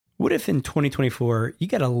What if in 2024, you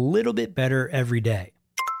got a little bit better every day?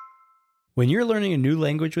 When you're learning a new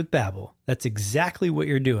language with Babbel, that's exactly what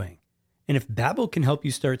you're doing. And if Babbel can help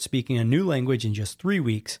you start speaking a new language in just 3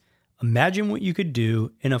 weeks, imagine what you could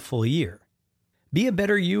do in a full year. Be a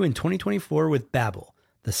better you in 2024 with Babbel,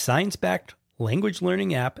 the science-backed language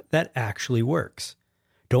learning app that actually works.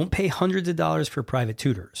 Don't pay hundreds of dollars for private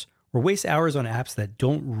tutors or waste hours on apps that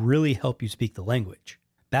don't really help you speak the language.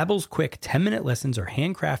 Babbel's quick 10-minute lessons are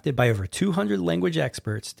handcrafted by over 200 language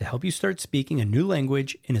experts to help you start speaking a new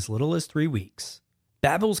language in as little as 3 weeks.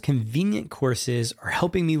 Babbel's convenient courses are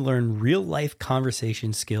helping me learn real-life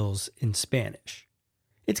conversation skills in Spanish.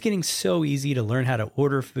 It's getting so easy to learn how to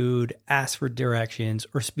order food, ask for directions,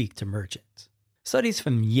 or speak to merchants. Studies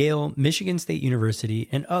from Yale, Michigan State University,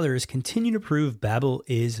 and others continue to prove Babbel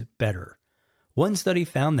is better. One study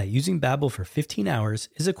found that using Babbel for 15 hours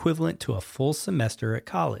is equivalent to a full semester at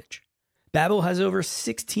college. Babbel has over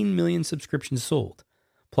 16 million subscriptions sold.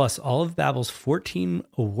 Plus, all of Babbel's 14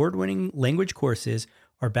 award-winning language courses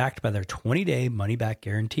are backed by their 20-day money-back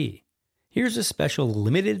guarantee. Here's a special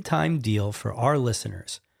limited-time deal for our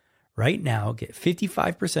listeners. Right now, get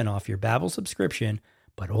 55% off your Babbel subscription,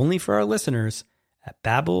 but only for our listeners at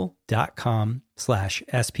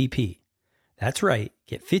babbel.com/SPP. That's right.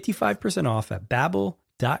 Get 55% off at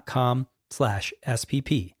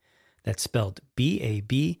babbel.com/SPP. That's spelled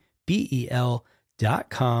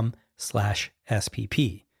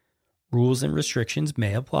BABBEL.com/SPP. Rules and restrictions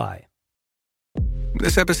may apply.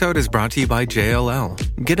 This episode is brought to you by JLL.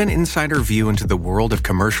 Get an insider view into the world of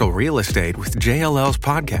commercial real estate with JLL's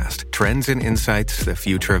podcast, Trends and Insights, the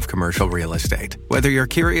Future of Commercial Real Estate. Whether you're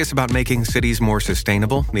curious about making cities more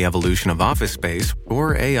sustainable, the evolution of office space,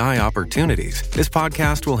 or AI opportunities, this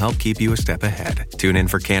podcast will help keep you a step ahead. Tune in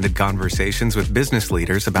for candid conversations with business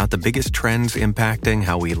leaders about the biggest trends impacting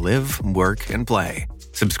how we live, work, and play.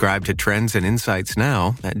 Subscribe to Trends and Insights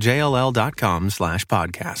now at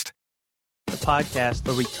jll.com/podcast. The podcast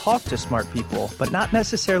where we talk to smart people, but not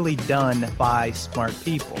necessarily done by smart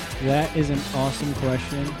people. That is an awesome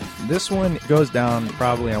question. This one goes down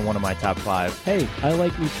probably on one of my top 5. Hey, I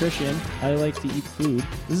like nutrition. I like to eat food.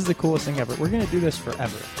 This is the coolest thing ever. We're going to do this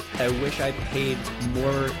forever. I wish I paid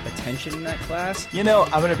more attention in that class. You know,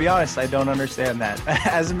 I'm going to be honest, I don't understand that.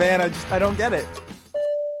 As a man, I don't get it.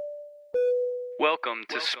 Welcome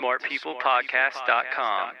to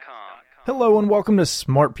smartpeoplepodcast.com. Hello and welcome to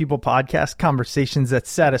Smart People Podcast, conversations that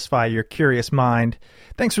satisfy your curious mind.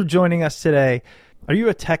 Thanks for joining us today. Are you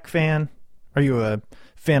a tech fan? Are you a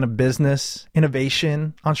fan of business,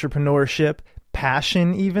 innovation, entrepreneurship,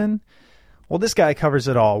 passion even? Well, this guy covers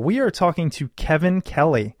it all. We are talking to Kevin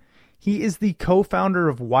Kelly. He is the co-founder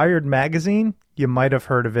of Wired Magazine. You might have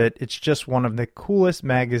heard of it. It's just one of the coolest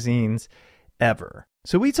magazines ever.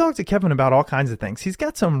 So we talked to Kevin about all kinds of things. He's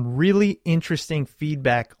got some really interesting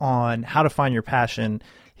feedback on how to find your passion.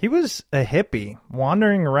 He was a hippie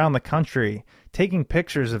wandering around the country, taking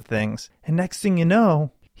pictures of things. And next thing you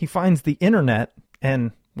know, he finds the internet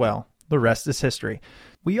and, well, the rest is history.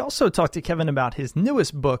 We also talked to Kevin about his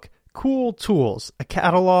newest book, Cool Tools, A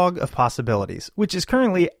Catalog of Possibilities, which is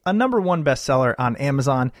currently a #1 bestseller on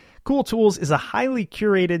Amazon. Cool Tools is a highly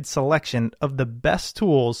curated selection of the best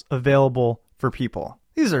tools available for people.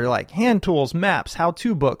 These are like hand tools, maps,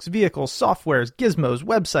 how-to books, vehicles, softwares, gizmos,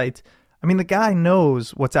 websites. I mean, the guy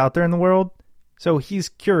knows what's out there in the world, so he's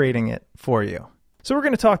curating it for you. So we're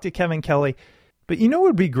going to talk to Kevin Kelly. But you know what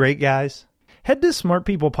would be great, guys? Head to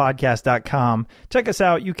smartpeoplepodcast.com. Check us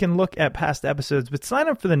out. You can look at past episodes, but sign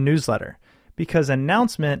up for the newsletter because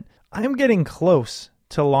announcement, I am getting close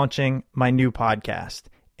to launching my new podcast,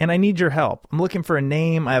 and I need your help. I'm looking for a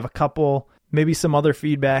name. I have a couple, maybe some other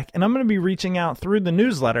feedback, and I'm going to be reaching out through the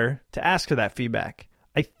newsletter to ask for that feedback.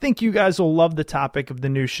 I think you guys will love the topic of the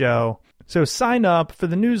new show. So sign up for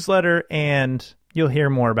the newsletter and you'll hear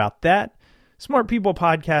more about that.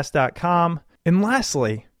 smartpeoplepodcast.com. And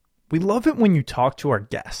lastly, we love it when you talk to our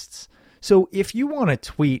guests. So if you want to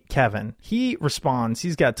tweet Kevin, he responds.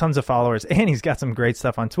 He's got tons of followers and he's got some great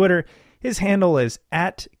stuff on Twitter. His handle is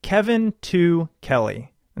 @Kevin2Kelly.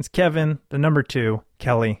 That's Kevin, the number 2,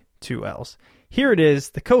 Kelly, 2 L's. Here it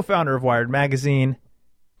is, the co-founder of Wired Magazine,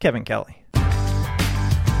 Kevin Kelly.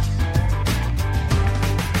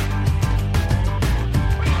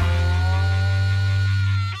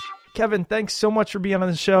 Kevin, thanks so much for being on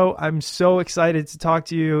the show. I'm so excited to talk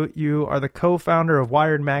to you. You are the co-founder of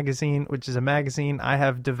Wired Magazine, which is a magazine I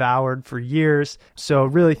have devoured for years. So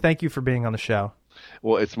really, thank you for being on the show.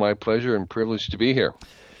 Well, it's my pleasure and privilege to be here.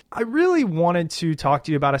 I really wanted to talk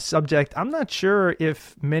to you about a subject I'm not sure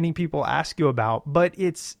if many people ask you about, but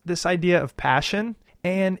it's this idea of passion.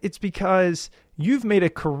 And it's because you've made a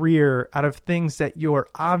career out of things that you're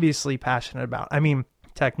obviously passionate about. I mean,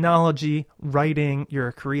 technology, writing, you're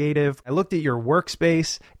a creative. I looked at your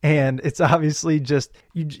workspace and it's obviously just,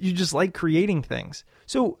 you just like creating things.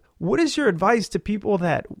 So what is your advice to people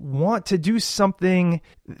that want to do something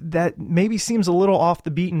that maybe seems a little off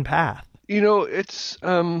the beaten path? It's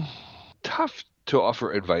tough to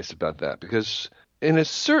offer advice about that because in a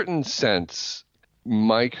certain sense,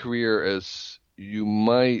 my career, as you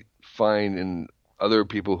might find in other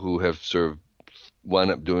people who have sort of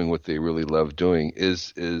wound up doing what they really love doing,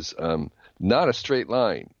 is not a straight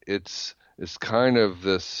line. It's kind of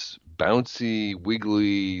this bouncy,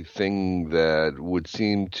 wiggly thing that would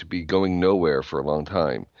seem to be going nowhere for a long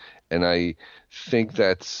time. And I think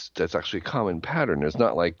that's actually a common pattern. It's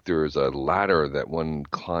not like there's a ladder that one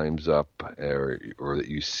climbs up or that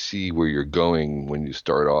you see where you're going when you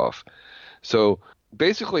start off. So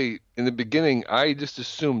basically, in the beginning, I just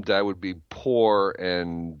assumed I would be poor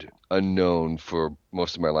and unknown for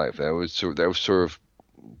most of my life. That was sort of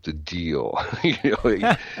the deal,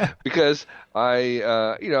 because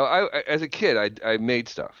I as a kid, I made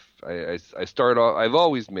stuff. I started off. I've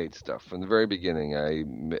always made stuff from the very beginning.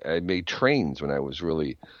 I made trains when I was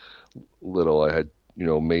really little. I had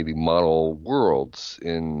maybe model worlds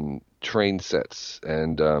in train sets,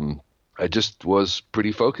 and I just was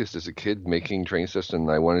pretty focused as a kid making train sets,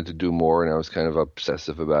 and I wanted to do more, and I was kind of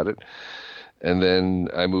obsessive about it. And then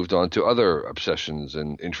I moved on to other obsessions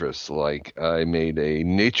and interests, like I made a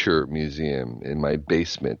nature museum in my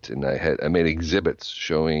basement, and I made exhibits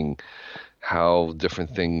showing how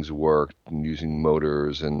different things worked and using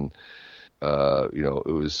motors, and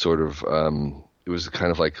it was sort of it was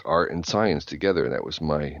kind of like art and science together, and that was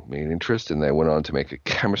my main interest. And I went on to make a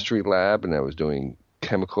chemistry lab, and I was doing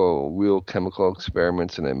real chemical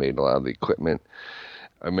experiments, and I made a lot of the equipment.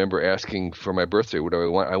 I remember asking for my birthday, what do I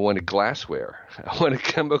want? I wanted glassware. I wanted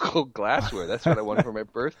chemical glassware. That's what I wanted for my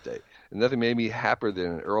birthday. And nothing made me happier than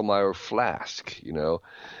an Erlenmeyer flask,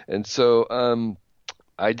 And so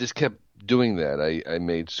I just kept doing that. I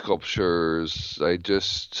made sculptures. I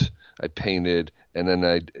painted, and then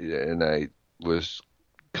I was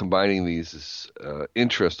combining these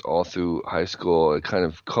interests all through high school. It kind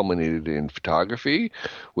of culminated in photography,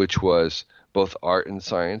 which was both art and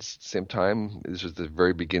science at the same time. This was the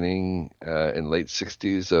very beginning in late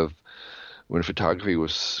 60s of when photography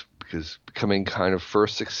was becoming kind of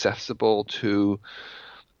first accessible to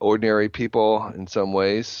ordinary people in some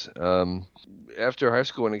ways. After high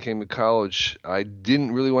school, when I came to college, I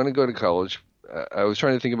didn't really want to go to college. I was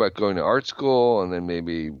trying to think about going to art school and then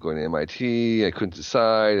maybe going to MIT. I couldn't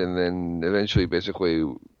decide. And then eventually, basically,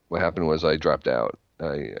 what happened was I dropped out.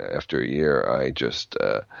 After a year, I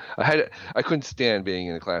couldn't stand being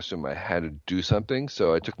in a classroom. I had to do something,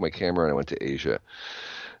 so I took my camera and I went to Asia,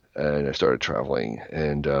 and I started traveling.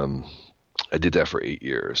 And I did that for 8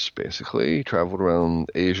 years, basically. Traveled around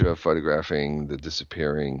Asia, photographing the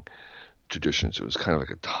disappearing traditions. It was kind of like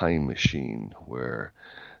a time machine, where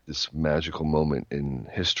this magical moment in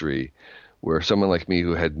history, where someone like me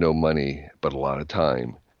who had no money but a lot of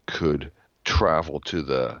time could travel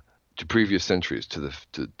to previous centuries, to the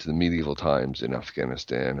medieval times in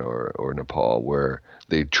Afghanistan or Nepal, where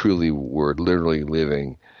they truly were literally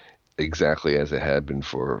living exactly as it had been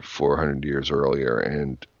for 400 years earlier,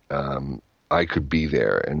 and I could be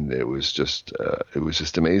there, and it was just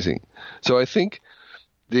amazing. So I think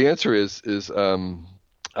the answer is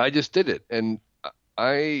I just did it, and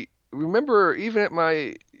I remember even at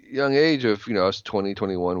my young age of I was 20,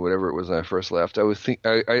 21, whatever it was when I first left,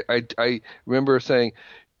 I remember saying,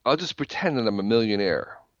 I'll just pretend that I'm a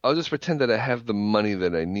millionaire. I'll just pretend that I have the money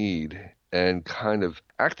that I need, and kind of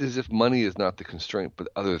act as if money is not the constraint, but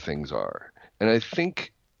other things are. And I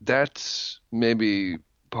think that's maybe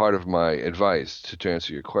part of my advice to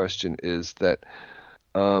answer your question, is that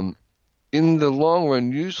in the long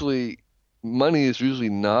run, usually money is usually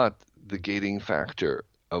not the gating factor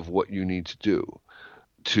of what you need to do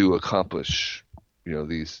to accomplish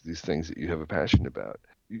these things that you have a passion about.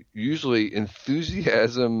 Usually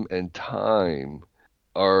enthusiasm and time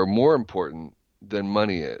are more important than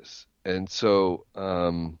money is. And so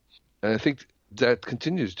and I think that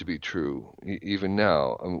continues to be true even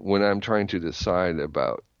now. When I'm trying to decide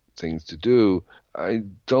about things to do, I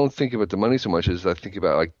don't think about the money so much as I think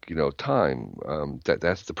about time.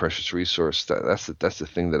 That's the precious resource. That's the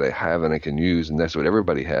thing that I have and I can use, and that's what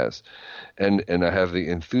everybody has. And I have the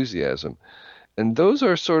enthusiasm. And those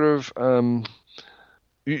are sort of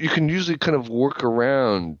you can usually kind of work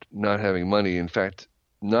around not having money. In fact,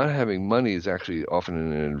 not having money is actually often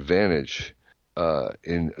an advantage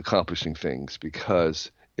in accomplishing things,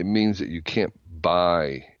 because it means that you can't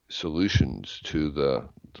buy solutions to the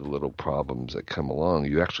little problems that come along.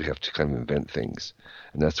 You actually have to kind of invent things,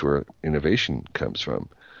 and that's where innovation comes from.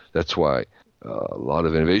 That's why a lot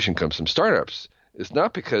of innovation comes from startups. It's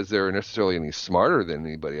not because they're necessarily any smarter than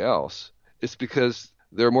anybody else. It's because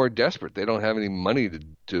they're more desperate. They don't have any money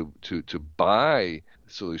to buy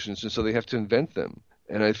solutions, and so they have to invent them.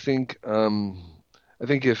 And I think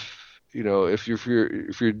if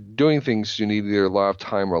you're doing things, you need either a lot of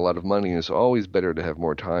time or a lot of money. And it's always better to have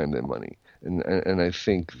more time than money. And I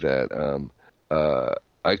think that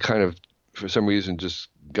I kind of, for some reason, just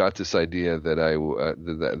got this idea that I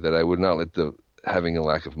would not let having a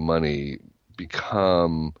lack of money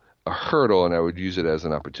become a hurdle, and I would use it as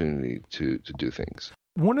an opportunity to do things.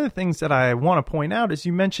 One of the things that I want to point out is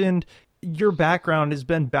you mentioned your background has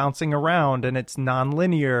been bouncing around and it's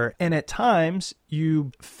nonlinear. And at times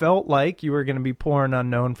you felt like you were going to be poor and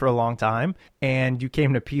unknown for a long time, and you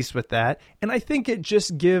came to peace with that. And I think it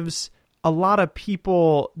just gives a lot of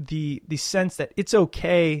people the sense that it's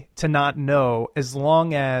okay to not know, as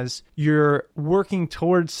long as you're working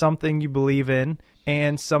towards something you believe in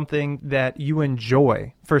and something that you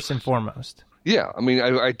enjoy first and foremost. Yeah, I mean,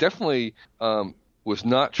 I definitely was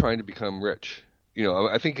not trying to become rich.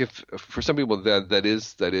 I think if for some people that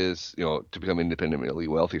is to become independently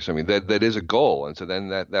wealthy or something, that is a goal, and so then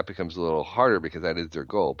that becomes a little harder because that is their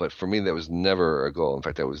goal. But for me, that was never a goal. In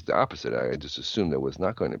fact, that was the opposite. I just assumed that was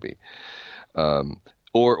not going to be,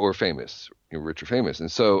 or famous, rich or famous.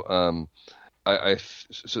 And so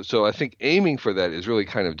so I think aiming for that is really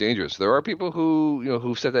kind of dangerous. There are people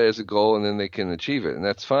who set that as a goal and then they can achieve it, and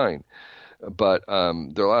that's fine. But there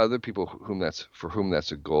are a lot of other people for whom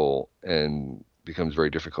that's a goal and becomes very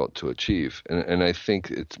difficult to achieve. And I think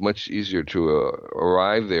it's much easier to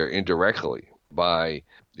arrive there indirectly by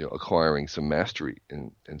acquiring some mastery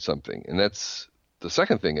in something. And that's the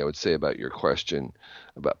second thing I would say about your question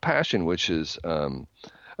about passion, which is I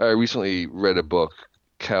recently read a book,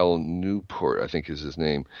 Cal Newport, I think is his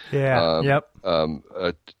name. Yeah.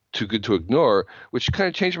 Yep. Too Good to Ignore, which kind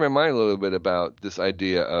of changed my mind a little bit about this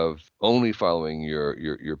idea of only following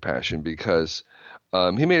your passion, because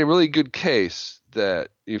he made a really good case that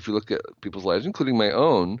if you look at people's lives, including my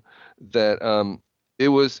own, that it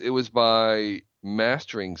was by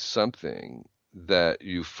mastering something that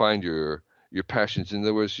you find your passions. In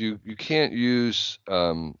other words, you can't use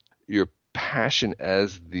your passion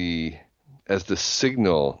as the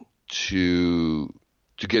signal to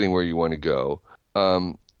getting where you want to go.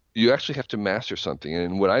 You actually have to master something,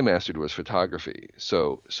 and what I mastered was photography.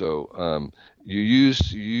 So you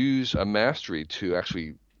use a mastery to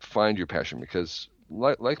actually find your passion, because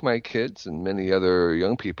like my kids and many other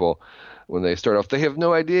young people, when they start off, they have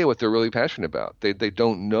no idea what they're really passionate about. They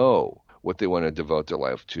don't know what they want to devote their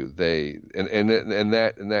life to. And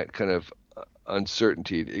that kind of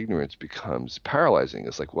uncertainty and ignorance becomes paralyzing.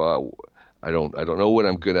 It's like, well, I don't know what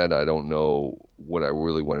I'm good at. I don't know what I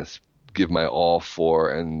really want to give my all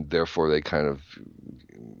for, and therefore they kind of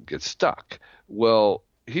get stuck. Well,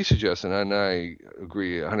 he suggests, and I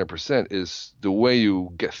agree 100%, is the way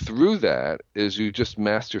you get through that is you just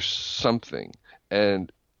master something.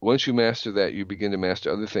 And once you master that, you begin to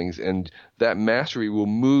master other things, and that mastery will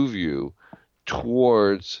move you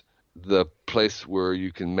towards the place where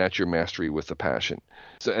you can match your mastery with the passion.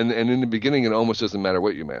 So, and in the beginning, it almost doesn't matter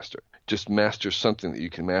what you master. Just master something that you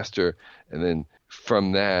can master, and then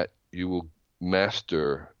from that, you will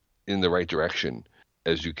master in the right direction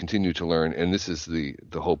as you continue to learn. And this is the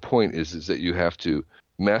whole point is that you have to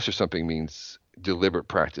master something. Means deliberate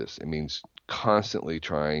practice. It means constantly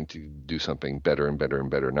trying to do something better and better and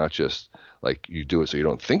better, not just like you do it so you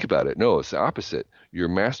don't think about it. No, it's the opposite. You're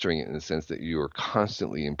mastering it in the sense that you are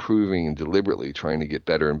constantly improving and deliberately trying to get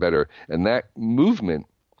better and better. And that movement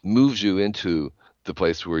moves you into the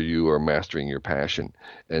place where you are mastering your passion.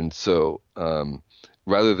 And so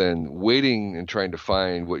rather than waiting and trying to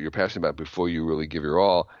find what you're passionate about before you really give your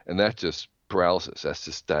all, and that's just paralysis, that's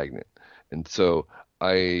just stagnant. And so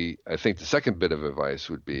I think the second bit of advice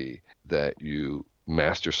would be that you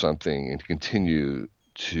master something and continue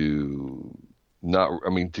to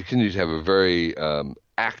have a very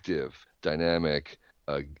active, dynamic,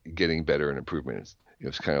 getting better and improvement.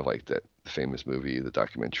 It's kind of like that famous movie, the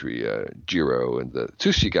documentary Jiro, and the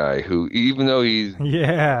sushi guy who, even though he's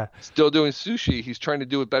still doing sushi, he's trying to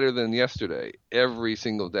do it better than yesterday every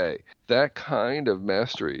single day. That kind of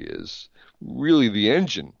mastery is really the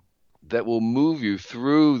engine that will move you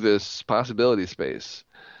through this possibility space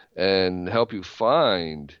and help you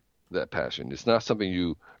find that passion. It's not something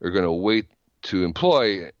you are going to wait to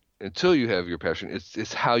employ until you have your passion.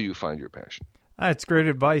 It's how you find your passion. That's great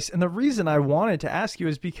advice. And the reason I wanted to ask you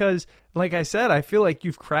is because, like I said, I feel like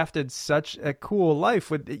you've crafted such a cool life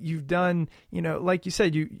with you've done, like you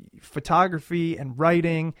said, photography and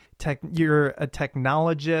writing, you're a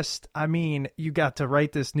technologist. I mean, you got to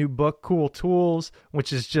write this new book, Cool Tools,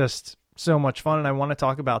 which is just so much fun. And I want to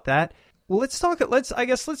talk about that. Well, let's start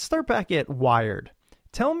back at Wired.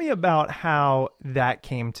 Tell me about how that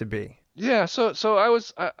came to be. Yeah. So I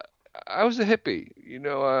was a hippie,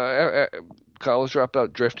 college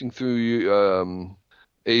dropout, drifting through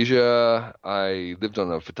Asia. I lived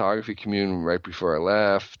on a photography commune right before I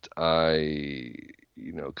left. I,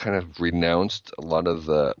 kind of renounced a lot of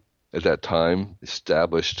the, at that time,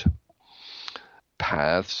 established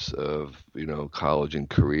paths of, college and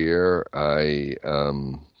career. I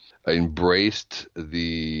embraced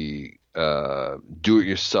the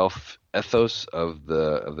do-it-yourself ethos of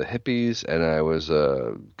the hippies, and I was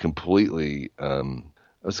completely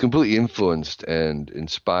influenced and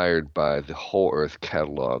inspired by the Whole Earth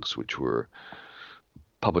catalogs, which were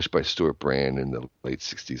published by Stuart Brand in the late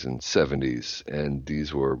 60s and 70s. And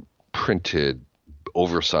these were printed,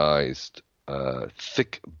 oversized,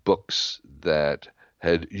 thick books that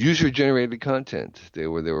had user-generated content. They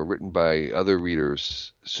were written by other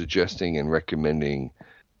readers suggesting and recommending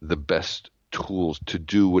the best tools to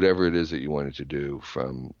do whatever it is that you wanted to do,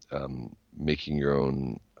 from making your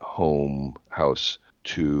own house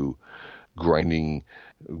to growing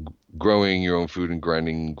your own food and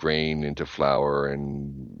grinding grain into flour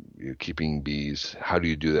and keeping bees. How do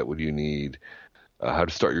you do that? What do you need? How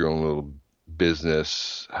to start your own little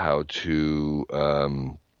business, how to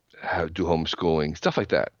do homeschooling, stuff like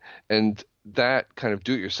that. And that kind of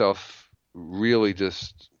do-it-yourself really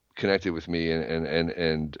just connected with me,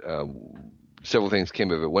 and several things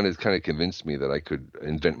came of it. One, it kind of convinced me that I could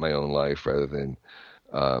invent my own life rather than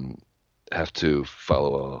have to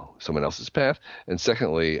follow someone else's path. And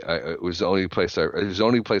secondly, it was the only place I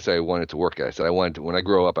wanted to work at. I said when I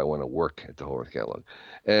grow up, I want to work at the Whole Earth Catalog.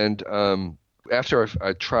 And after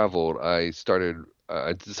I traveled, I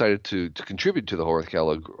decided to contribute to the Whole Earth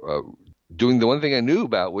Catalog, doing the one thing I knew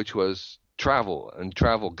about, which was travel and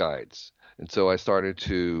travel guides. And so I started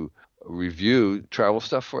to review travel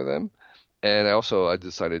stuff for them. And I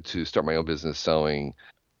decided to start my own business selling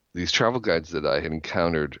these travel guides that I had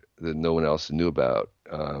encountered that no one else knew about,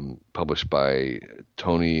 published by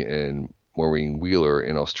Tony and Maureen Wheeler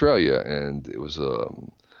in Australia. And it was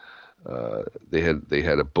they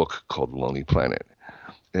had a book called Lonely Planet.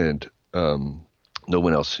 And no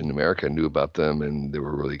one else in America knew about them, and they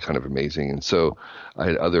were really kind of amazing. And so I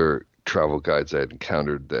had other travel guides I had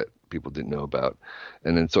encountered that people didn't know about.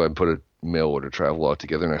 And then so I put a mail order travel log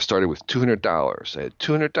together, and I started with $200. I had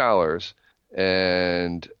 $200,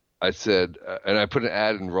 and I said, and I put an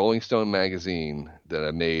ad in Rolling Stone magazine that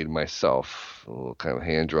I made myself, a little kind of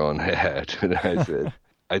hand-drawn ad. And I said,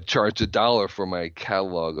 I charged $1 for my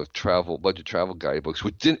catalog of budget travel guidebooks,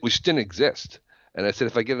 which didn't exist. And I said,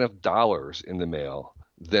 if I get enough dollars in the mail,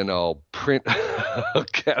 then I'll print a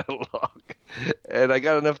catalog. And I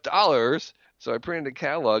got enough dollars, so I printed a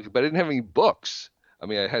catalog, but I didn't have any books. I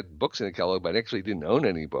mean, I had books in the catalog, but I actually didn't own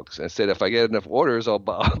any books. I said, if I get enough orders, I'll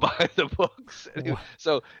buy the books. Anyway,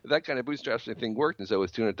 so that kind of bootstrapping thing worked. And so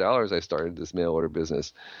with $200, I started this mail order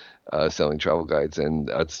business, selling travel guides.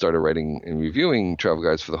 And I started writing and reviewing travel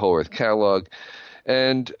guides for the Whole Earth Catalog.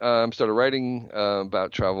 And started writing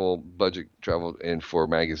about travel, budget travel, and for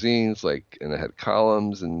magazines, and I had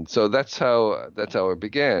columns, and so that's how it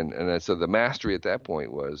began. And so the mastery at that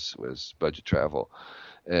point was budget travel,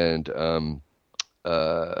 and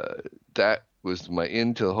that was my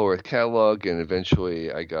into the Whole Earth Catalog. And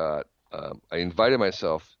eventually, I invited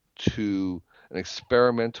myself to an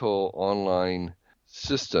experimental online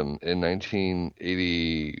system in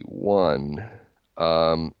 1981.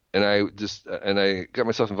 And I got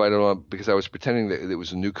myself invited on because I was pretending that it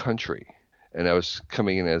was a new country, and I was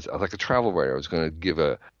coming in as like a travel writer. I was going to give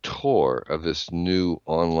a tour of this new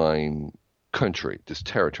online country, this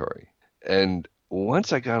territory. And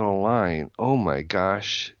once I got online, oh my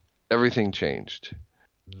gosh, everything changed.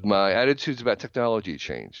 My attitudes about technology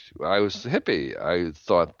changed. I was a hippie. I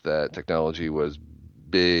thought that technology was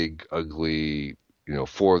big, ugly,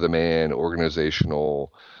 for the man,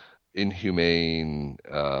 organizational, inhumane,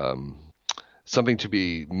 something to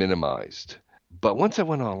be minimized. But once I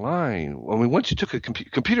went online, once you took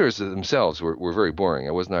computers themselves were very boring.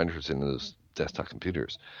 I was not interested in those desktop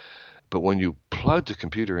computers. But when you plugged a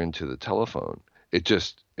computer into the telephone, it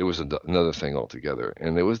was another thing altogether.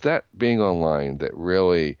 And it was that being online that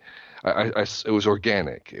really, it was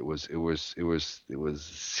organic. It was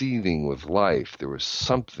seething with life. There was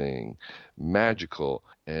something magical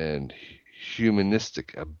and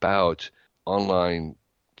humanistic about online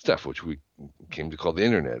stuff, which we came to call the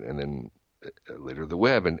internet, and then later the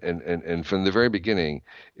web. And from the very beginning,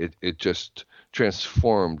 it just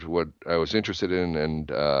transformed what I was interested in.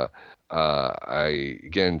 And I,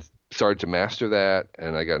 again, started to master that,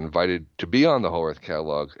 and I got invited to be on the Whole Earth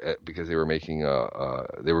catalog because they were making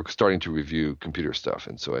they were starting to review computer stuff,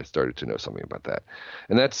 and so I started to know something about that.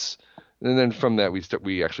 And then from that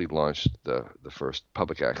we actually launched the first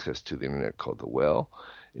public access to the internet called The Well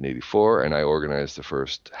in '84, and I organized the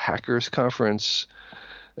first hackers conference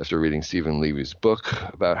after reading Stephen Levy's book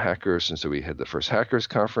about hackers. And so we had the first hackers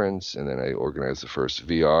conference, and then I organized the first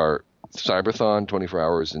VR Cyberthon, 24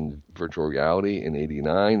 hours in virtual reality in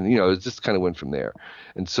 '89. You know, it just kind of went from there.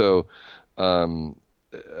 And so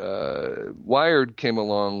Wired came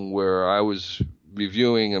along, where I was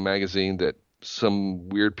reviewing a magazine that some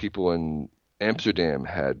weird people in Amsterdam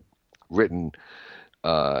had written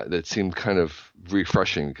that seemed kind of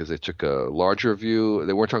refreshing, because they took a larger view.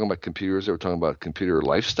 They weren't talking about computers, they were talking about computer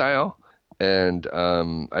lifestyle. And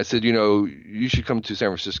I said, you know, you should come to San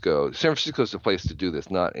Francisco. San Francisco is the place to do this,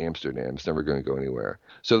 not Amsterdam. It's never going to go anywhere.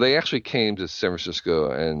 So they actually came to San Francisco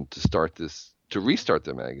and to restart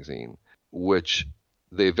the magazine, which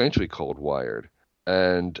they eventually called Wired.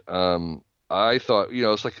 And I thought, you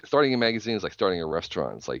know, it's like starting a magazine is like starting a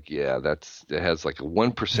restaurant. It's like, yeah, it has like a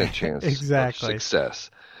 1% chance exactly. of success.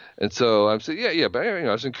 And so I said, yeah, but you know,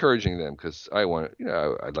 I was encouraging them because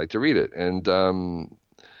I'd like to read it. And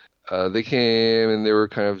they came, and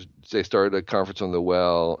they started a conference on The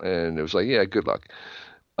Well, and it was like, yeah, good luck.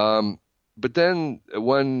 But then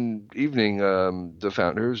one evening, the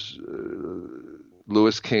founders,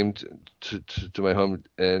 Louis, came to my home,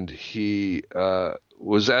 and he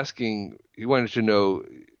was asking, he wanted to know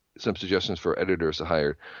some suggestions for editors to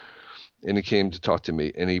hire. And he came to talk to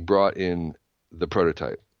me, and he brought in the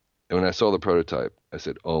prototype. And when I saw the prototype, I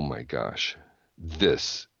said, oh my gosh,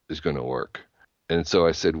 this is going to work. And so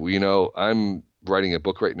I said, well, you know, I'm writing a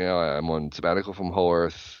book right now. I'm on sabbatical from Whole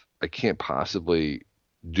Earth. I can't possibly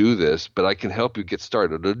do this, but I can help you get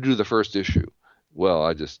started. I'll do the first issue. Well,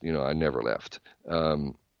 I never left.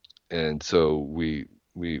 And so we,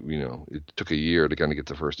 it took a year to kind of get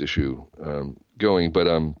the first issue going. But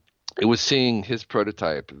it was seeing his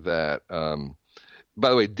prototype that, by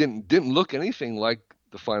the way, didn't look anything like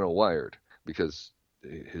the final Wired, because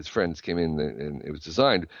his friends came in and it was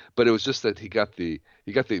designed, but it was just that he got the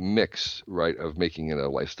mix right of making it a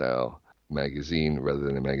lifestyle magazine rather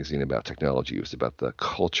than a magazine about technology. It was about the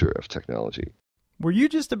culture of technology. Were you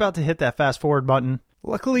just about to hit that fast forward button?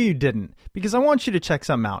 Luckily you didn't, because I want you to check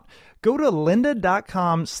something out. Go to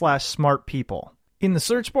lynda.com/smartpeople. In the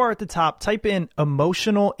search bar at the top, type in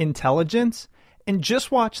emotional intelligence and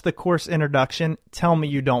just watch the course introduction. Tell me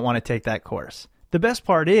you don't want to take that course. The best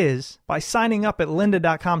part is, by signing up at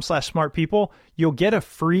lynda.com/smartpeople, you'll get a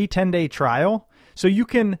free 10-day trial, so you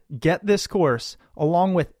can get this course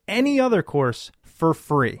along with any other course for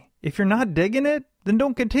free. If you're not digging it, then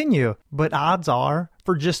don't continue. But odds are,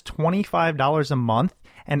 for just $25 a month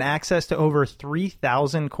and access to over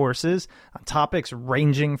 3,000 courses on topics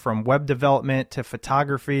ranging from web development to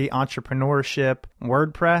photography, entrepreneurship,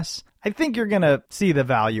 WordPress, I think you're going to see the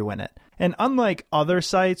value in it. And unlike other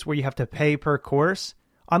sites where you have to pay per course,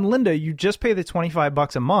 on Lynda, you just pay the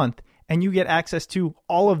 $25 a month and you get access to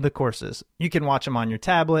all of the courses. You can watch them on your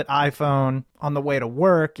tablet, iPhone, on the way to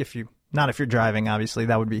work. Not if you're driving, obviously,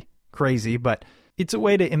 that would be crazy, but it's a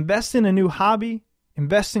way to invest in a new hobby,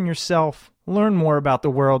 invest in yourself, learn more about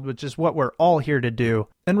the world, which is what we're all here to do.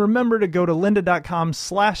 And remember to go to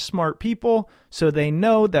lynda.com/smartpeople so they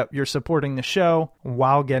know that you're supporting the show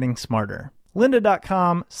while getting smarter.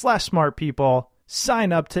 lynda.com/smartpeople.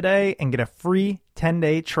 Sign up today and get a free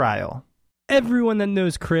 10-day trial. Everyone that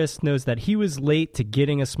knows Chris knows that he was late to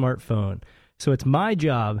getting a smartphone. So it's my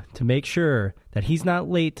job to make sure that he's not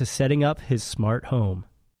late to setting up his smart home.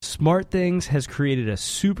 SmartThings has created a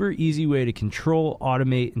super easy way to control,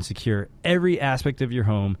 automate, and secure every aspect of your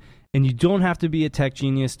home, and you don't have to be a tech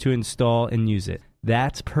genius to install and use it.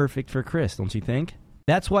 That's perfect for Chris, don't you think?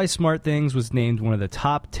 That's why SmartThings was named one of the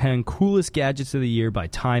top 10 coolest gadgets of the year by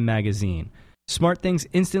Time Magazine. SmartThings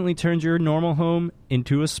instantly turns your normal home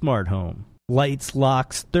into a smart home. Lights,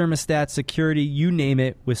 locks, thermostats, security, you name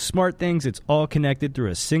it. With SmartThings, it's all connected through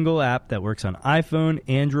a single app that works on iPhone,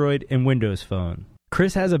 Android, and Windows Phone.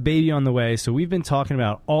 Chris has a baby on the way, so we've been talking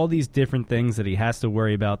about all these different things that he has to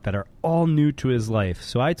worry about that are all new to his life.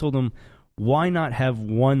 So I told him, why not have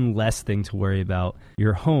one less thing to worry about?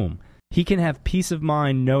 Your home. He can have peace of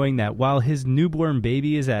mind knowing that while his newborn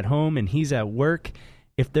baby is at home and he's at work,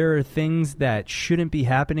 If there are things that shouldn't be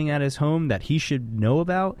happening at his home that he should know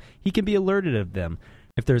about, he can be alerted of them.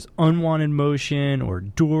 If there's unwanted motion or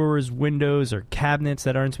doors, windows, or cabinets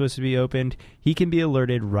that aren't supposed to be opened, he can be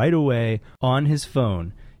alerted right away on his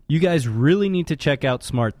phone. You guys really need to check out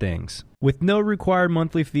SmartThings. With no required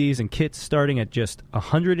monthly fees and kits starting at just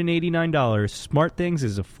 $189, SmartThings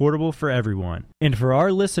is affordable for everyone. And for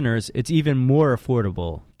our listeners, it's even more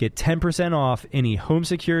affordable. Get 10% off any home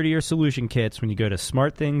security or solution kits when you go to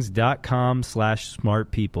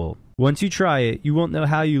smartthings.com/smartpeople. Once you try it, you won't know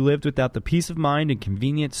how you lived without the peace of mind and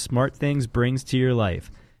convenience SmartThings brings to your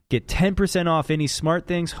life. Get 10% off any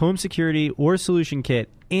SmartThings home security or solution kit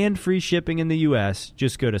and free shipping in the U.S.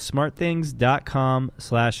 Just go to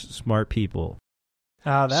smartthings.com/smartpeople.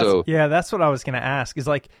 That's what I was going to ask. Is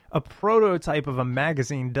like a prototype of a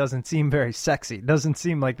magazine doesn't seem very sexy. Doesn't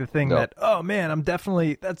seem like the thing that, oh man, I'm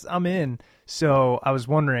in. So I was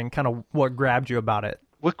wondering kind of what grabbed you about it.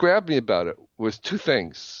 What grabbed me about it was two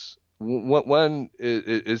things. One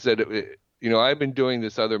is that I've been doing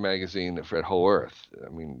this other magazine at Whole Earth. I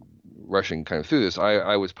mean, rushing kind of through this,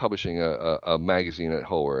 I was publishing a magazine at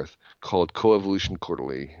Whole Earth called Coevolution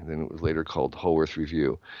Quarterly, and then it was later called Whole Earth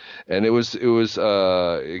Review. And it was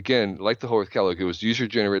again, like the Whole Earth Catalog, it was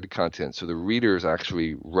user-generated content. So the readers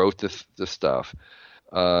actually wrote the stuff.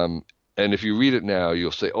 And if you read it now,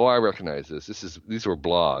 you'll say, oh, I recognize this. These were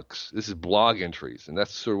blogs. This is blog entries. And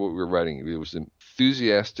that's sort of what we were writing. It was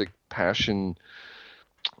enthusiastic, passion,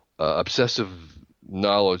 obsessive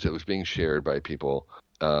knowledge that was being shared by people,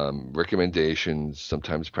 recommendations,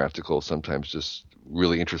 sometimes practical, sometimes just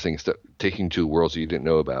really interesting stuff, taking to worlds that you didn't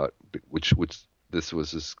know about, which this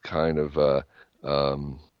was this kind of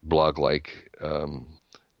blog-like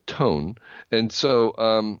tone. And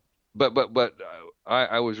so, but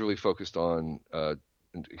I was really focused on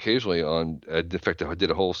occasionally on, in fact, I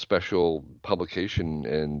did a whole special publication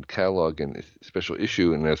and catalog and special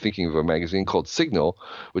issue, and I'm thinking of a magazine called Signal,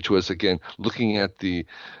 which was, again, looking at the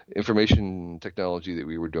information technology that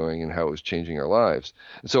we were doing and how it was changing our lives.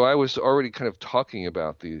 And so I was already kind of talking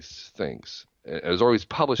about these things. I was always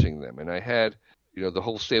publishing them, and I had, the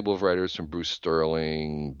whole stable of writers from Bruce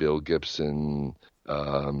Sterling, Bill Gibson,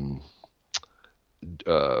 Doug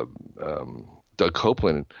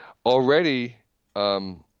Copeland, already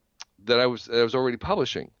that I was already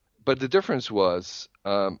publishing. But the difference was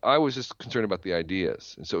I was just concerned about the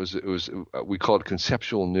ideas, and so it was we called it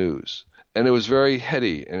conceptual news, and it was very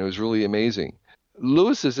heady, and it was really amazing.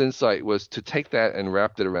 Lewis's insight was to take that and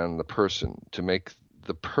wrap it around the person, to make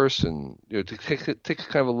the person, to take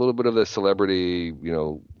kind of a little bit of the celebrity,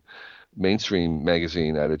 mainstream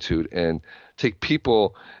magazine attitude, and take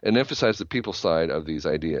people and emphasize the people side of these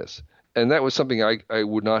ideas. And that was something I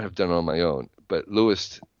would not have done on my own. But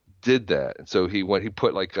Lewis did that. And so he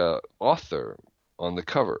put like a author on the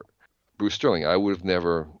cover, Bruce Sterling. I would have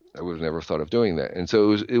never thought of doing that. And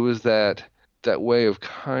so it was that way of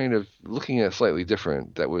kind of looking at it slightly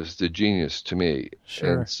different that was the genius to me.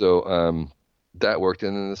 Sure. And so that worked.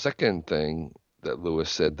 And then the second thing that Lewis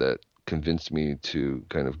said that convinced me to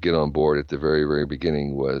kind of get on board at the very, very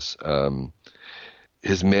beginning was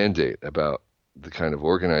his mandate about the kind of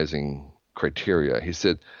organizing criteria. He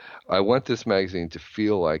said, I want this magazine to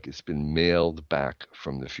feel like it's been mailed back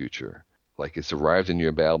from the future, like it's arrived in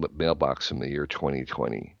your mailbox from the year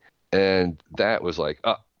 2020. And that was like,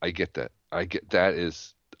 I get that. I get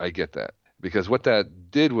that. Because what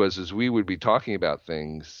that did was we would be talking about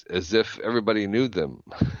things as if everybody knew them.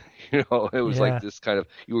 It was like this kind of,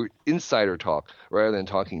 you were insider talk rather than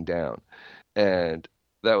talking down. And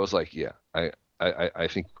that was like, I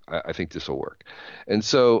think this will work. And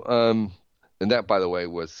so, and that, by the way,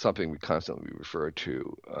 was something we constantly referred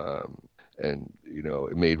to. And,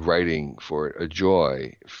 it made writing for a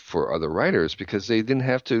joy for other writers because they didn't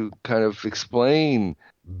have to kind of explain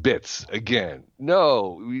bits again.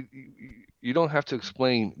 No, you don't have to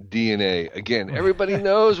explain DNA again. Everybody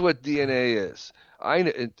knows what DNA is. I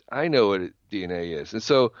know what DNA is. And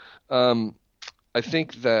so I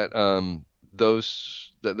think that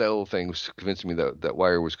that little thing was convincing me that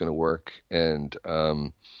Wire was going to work. And,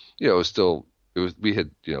 we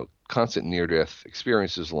had, constant near-death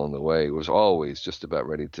experiences along the way. It was always just about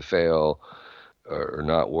ready to fail or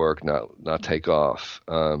not work, not take off,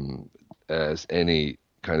 as any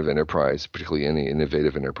kind of enterprise, particularly any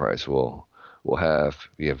innovative enterprise will have.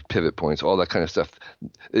 You have pivot points, all that kind of stuff.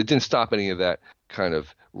 It didn't stop any of that kind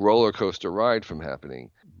of roller coaster ride from happening.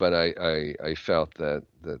 But I felt that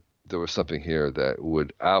there was something here that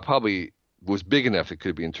probably was big enough it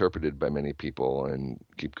could be interpreted by many people and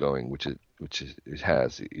keep going, which it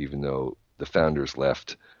has, even though the founders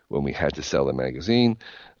left when we had to sell the magazine.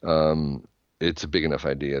 it's a big enough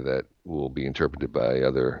idea that will be interpreted by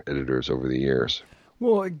other editors over the years.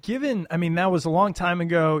 Well, that was a long time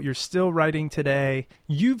ago. You're still writing today.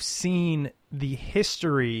 You've seen the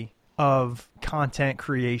history of content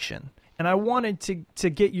creation. And I wanted to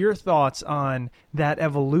get your thoughts on that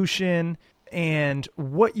evolution and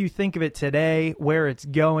what you think of it today, where it's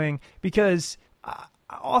going, because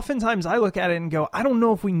oftentimes I look at it and go, I don't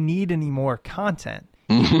know if we need any more content.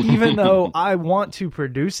 Even though I want to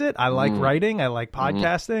produce it, I like writing, I like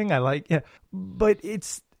podcasting, but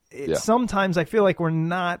it's sometimes I feel like we're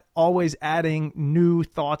not always adding new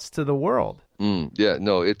thoughts to the world. Yeah,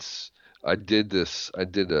 no, I did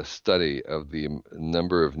a study of the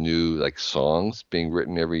number of new like songs being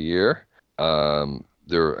written every year.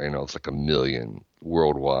 It's like 1 million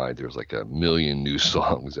worldwide. There's like 1 million new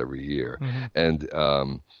songs every year. And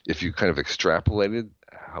if you kind of extrapolated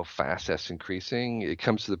how fast that's increasing, it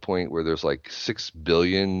comes to the point where there's like 6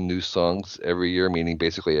 billion new songs every year, meaning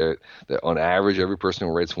basically that on average every person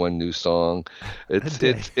writes one new song.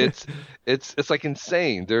 It's like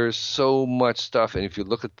insane. There's so much stuff, and if you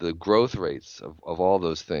look at the growth rates of all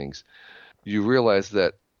those things, you realize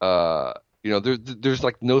that there's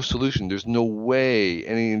like no solution. There's no way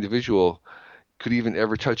any individual could even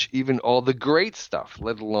ever touch even all the great stuff,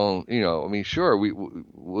 let alone, sure,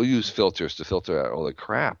 we'll use filters to filter out all the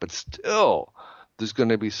crap, but still there's going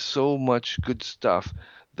to be so much good stuff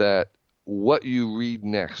that what you read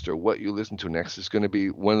next or what you listen to next is going to be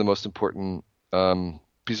one of the most important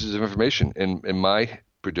pieces of information. And my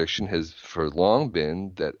prediction has for long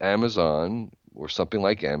been that Amazon or something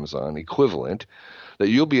like Amazon equivalent, that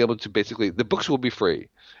you'll be able to basically, the books will be free.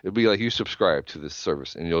 It'll be like you subscribe to this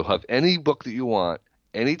service and you'll have any book that you want,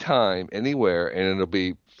 anytime, anywhere, and it'll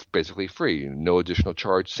be basically free. No additional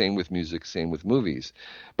charge. Same with music, same with movies.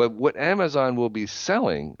 But what Amazon will be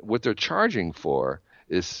selling, what they're charging for,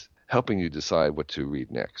 is helping you decide what to read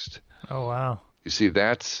next. Oh, wow. You see,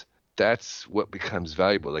 that's what becomes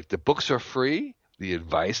valuable. Like the books are free. The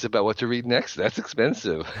advice about what to read next, that's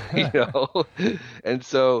expensive, And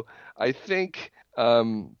so I think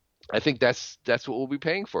that's what we'll be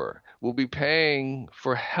paying for. We'll be paying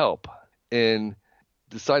for help in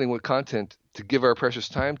deciding what content to give our precious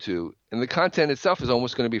time to, and the content itself is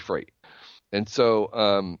almost going to be free. And so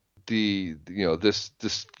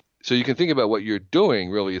so you can think about what you're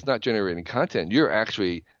doing really is not generating content. You're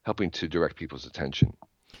actually helping to direct people's attention.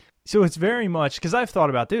 So it's very much, because I've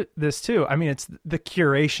thought about this too. I mean, it's the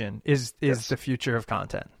curation is Yes. the future of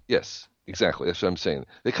content. Yes, exactly. That's what I'm saying.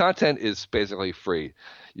 The content is basically free.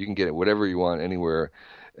 You can get it whatever you want anywhere,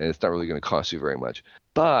 and it's not really going to cost you very much.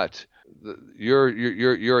 But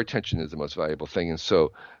your attention is the most valuable thing, and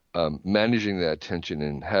so managing that attention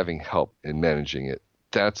and having help in managing it,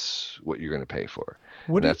 that's what you're going to pay for.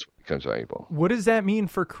 That's what becomes valuable. What does that mean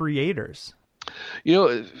for creators?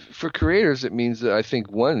 For creators, it means that I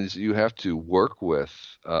think one is you have to work with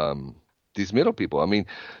these middle people. I mean,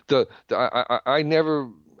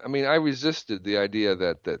 I resisted the idea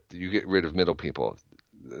that you get rid of middle people.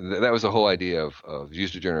 That was the whole idea of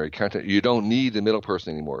user-generated content. You don't need the middle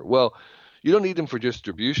person anymore. Well, you don't need them for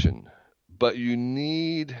distribution, but you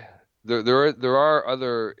need there are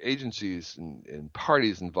other agencies and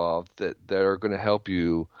parties involved that are going to help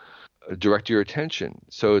you direct your attention.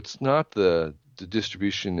 So it's not the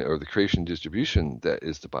distribution or the creation distribution that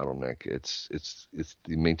is the bottleneck. It's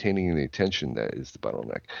the maintaining the attention that is the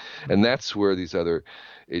bottleneck, and that's where these other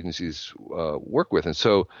agencies work with. And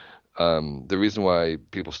so the reason why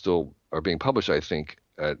people still are being published, I think,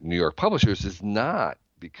 at New York publishers is not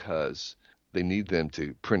because they need them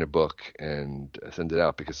to print a book and send it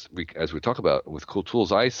out, because as we talk about with Cool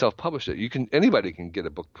Tools, I self-publish it. Anybody can get a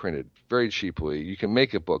book printed very cheaply. You can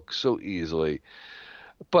make a book so easily.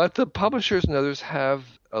 But the publishers and others have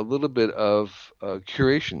a little bit of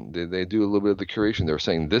curation. They do a little bit of the curation. They're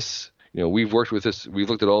saying this, we've worked with this. We've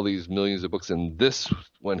looked at all these millions of books, and this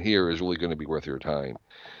one here is really going to be worth your time,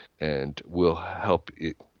 and will help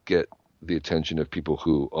it get the attention of people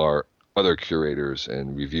who are other curators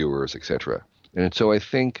and reviewers, etc. And so I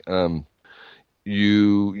think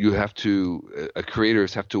you have to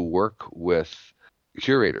creators have to work with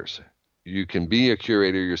curators. You can be a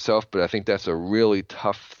curator yourself, but I think that's a really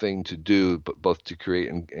tough thing to do, but both to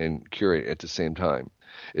create and curate at the same time.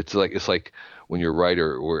 It's like when you're a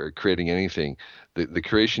writer or creating anything, the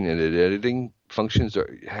creation and editing functions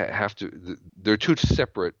they're two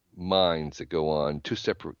separate minds that go on, two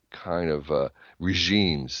separate kind of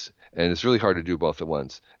regimes, and it's really hard to do both at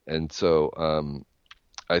once. And so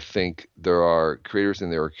I think there are creators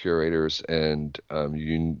and there are curators, and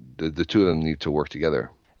the two of them need to work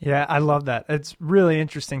together. Yeah, I love that. It's really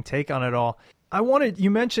interesting take on it all.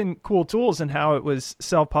 You mentioned Cool Tools and how it was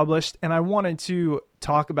self-published, and I wanted to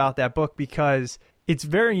talk about that book because it's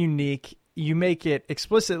very unique. You make it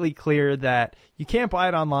explicitly clear that you can't buy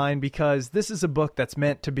it online because this is a book that's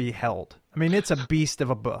meant to be held. I mean, it's a beast of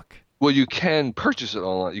a book. Well, you can purchase it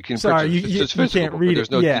online. You can Sorry, purchase you can't read it.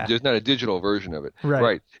 There's not a digital version of it.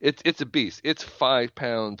 Right. It's a beast. It's 5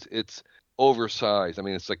 pounds. It's oversized. I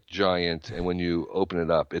mean, it's like giant. And when you open it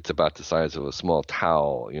up, it's about the size of a small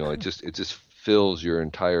towel. You know, it just fills your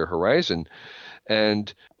entire horizon.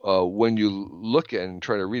 And when you look at it and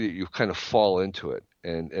try to read it, you kind of fall into it.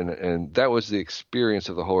 And that was the experience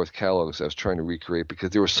of the Whole Earth catalogs I was trying to recreate, because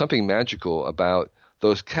there was something magical about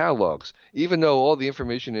those catalogs. Even though all the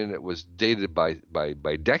information in it was dated by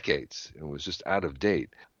decades and was just out of date,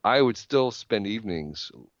 I would still spend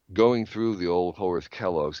evenings going through the old Whole Earth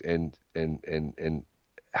catalogs and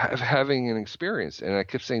having an experience. And I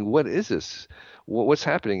kept saying, what is this? What's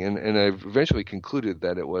happening? And I eventually concluded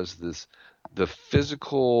that it was the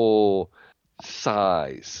physical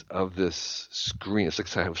size of this screen. It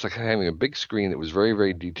was like having a big screen that was very,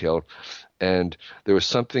 very detailed. And there was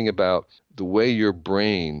something about the way your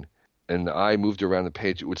brain and the eye moved around the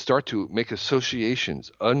page. It would start to make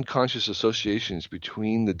associations, unconscious associations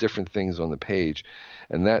between the different things on the page.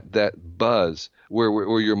 And that buzz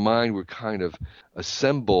where your mind would kind of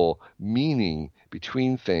assemble meaning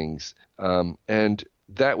between things. And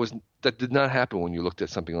that did not happen when you looked at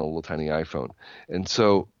something on a little tiny iPhone. And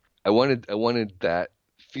so I wanted that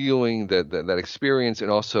feeling, that experience,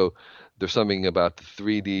 and also there's something about the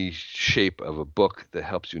 3D shape of a book that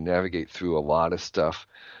helps you navigate through a lot of stuff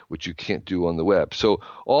which you can't do on the web. So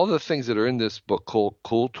all the things that are in this book called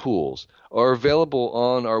Cool Tools are available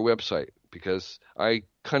on our website, because I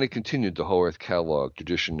kind of continued the Whole Earth catalog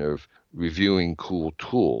tradition of reviewing cool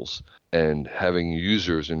tools and having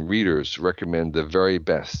users and readers recommend the very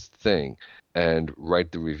best thing and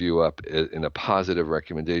write the review up in a positive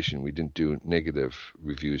recommendation. We didn't do negative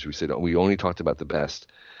reviews. We said we only talked about the best.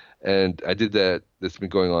 And I did that. That's been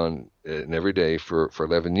going on every day for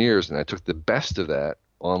 11 years. And I took the best of that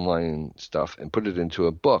online stuff and put it into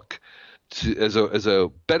a book as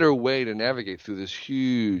a better way to navigate through this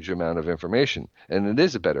huge amount of information. And it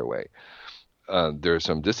is a better way. There are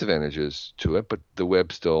some disadvantages to it, but the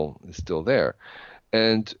web is still there.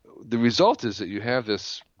 And the result is that you have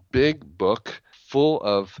this big book full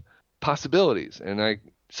of possibilities. And I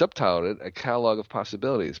subtitled it A Catalog of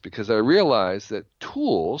Possibilities, because I realized that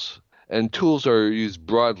tools are used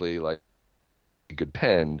broadly, like a good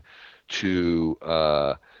pen, to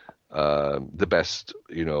the best,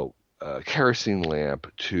 kerosene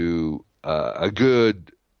lamp, to a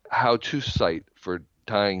good how-to site for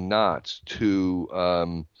tying knots, to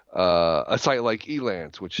a site like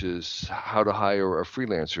Elance, which is how to hire a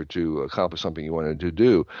freelancer to accomplish something you wanted to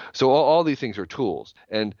do. So all these things are tools.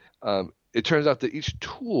 And it turns out that each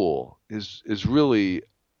tool is really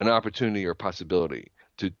an opportunity or possibility.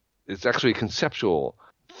 It's actually a conceptual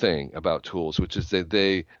thing about tools, which is that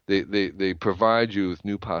they provide you with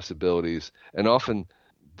new possibilities, and often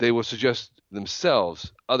they will suggest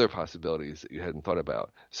themselves other possibilities that you hadn't thought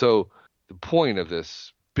about. So the point of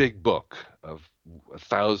this big book of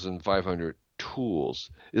 1,500 tools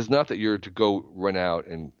is not that you're to go run out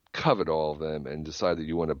and covet all of them and decide that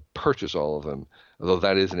you want to purchase all of them, although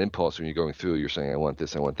that is an impulse when you're going through. You're saying, I want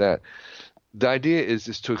this, I want that. The idea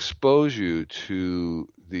is to expose you to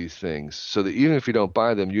these things so that even if you don't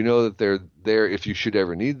buy them, you know that they're there if you should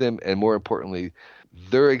ever need them, and more importantly,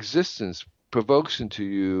 their existence provokes into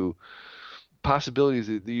you possibilities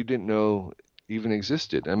that you didn't know even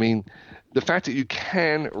existed. I mean, the fact that you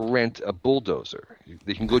can rent a bulldozer,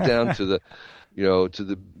 you can go down to the to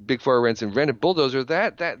the big four rents and rent a bulldozer,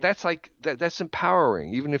 that's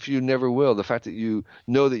empowering, even if you never will. The fact that you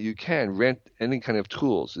know that you can rent any kind of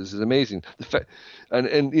tools, this is amazing. The fact, and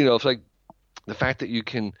it's like the fact that you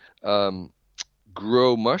can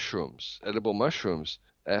grow mushrooms, edible mushrooms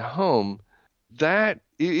at home, that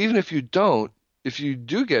even if you do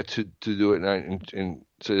get to do it, and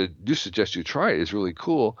so I do suggest you try it, is really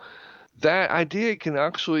cool. That idea can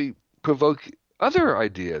actually provoke other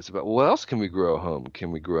ideas about what else can we grow at home?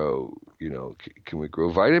 Can we grow, can we grow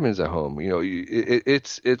vitamins at home?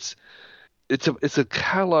 It's a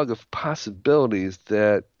catalog of possibilities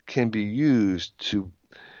that can be used to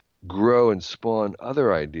grow and spawn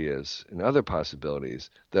other ideas and other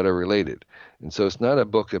possibilities that are related. And so it's not a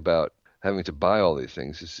book about having to buy all these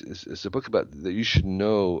things. It's a book about that you should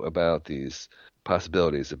know about these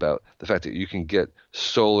possibilities, about the fact that you can get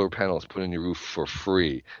solar panels put on your roof for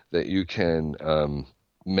free, that you can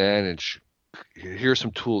manage. Here are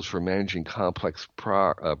some tools for managing complex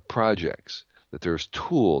projects that there's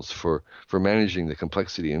tools for managing the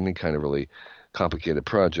complexity in any kind of really complicated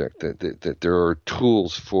project. That there are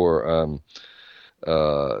tools for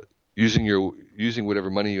using whatever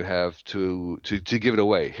money you have to give it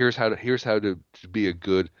away. Here's how to be a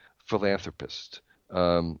good philanthropist.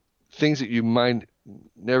 Things that you might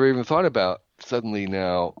never even thought about suddenly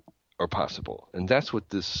now are possible, and that's what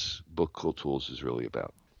this book, Cool Tools, is really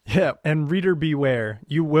about. Yeah, and reader beware.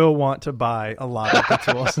 You will want to buy a lot of the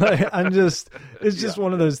tools. It's just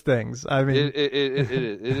one of those things. I mean, it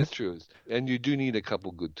is true, and you do need a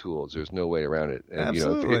couple good tools. There's no way around it. And,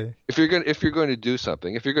 absolutely. If you're going to do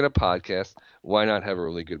something, if you're going to podcast, why not have a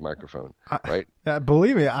really good microphone, right?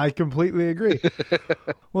 Believe me, I completely agree.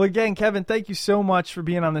 Well, again, Kevin, thank you so much for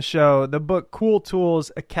being on the show. The book, Cool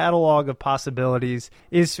Tools, A Catalog of Possibilities,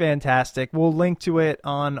 is fantastic. We'll link to it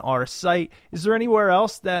on our site. Is there anywhere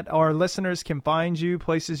else that our listeners can find you,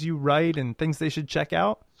 places you write, and things they should check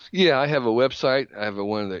out? Yeah, I have a website. I have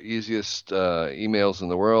one of the easiest emails in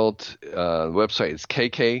the world. The website is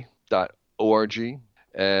kk.org.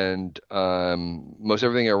 And most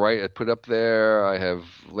everything I write, I put up there. I have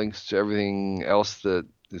links to everything else that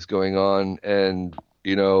is going on. And,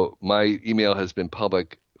 my email has been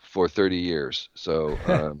public for 30 years. So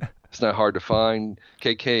it's not hard to find.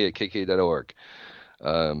 kk@kk.org.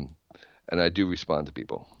 And I do respond to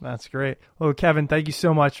people. That's great. Well, Kevin, thank you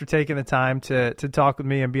so much for taking the time to talk with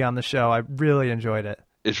me and be on the show. I really enjoyed it.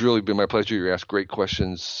 It's really been my pleasure. You asked great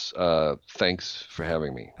questions. Thanks for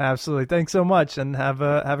having me. Absolutely. Thanks so much, and have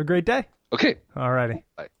a great day. Okay. All righty.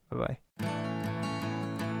 Bye. Bye-bye.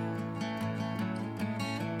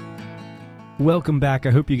 Welcome back.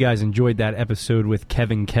 I hope you guys enjoyed that episode with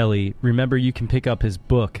Kevin Kelly. Remember, you can pick up his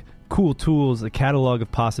book, Cool Tools, A Catalog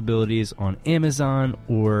of Possibilities, on Amazon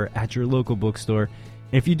or at your local bookstore.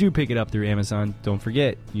 And if you do pick it up through Amazon, don't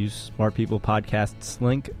forget, use Smart People Podcast's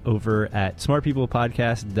link over at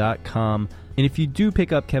smartpeoplepodcast.com. And if you do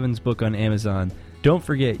pick up Kevin's book on Amazon, don't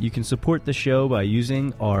forget, you can support the show by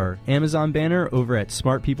using our Amazon banner over at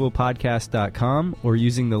smartpeoplepodcast.com or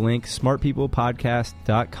using the link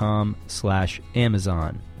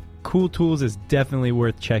smartpeoplepodcast.com/Amazon. Cool Tools is definitely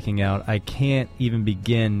worth checking out. I can't even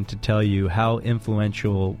begin to tell you how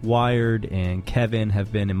influential Wired and Kevin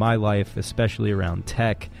have been in my life, especially around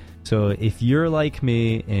tech. So if you're like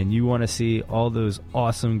me and you want to see all those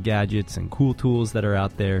awesome gadgets and cool tools that are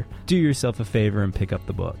out there, do yourself a favor and pick up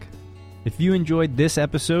the book. If you enjoyed this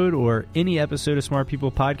episode or any episode of Smart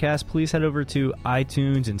People Podcast, please head over to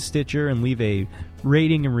iTunes and Stitcher and leave a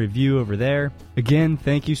rating and review over there. Again,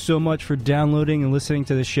 thank you so much for downloading and listening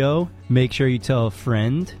to the show. Make sure you tell a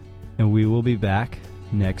friend, and we will be back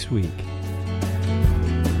next week.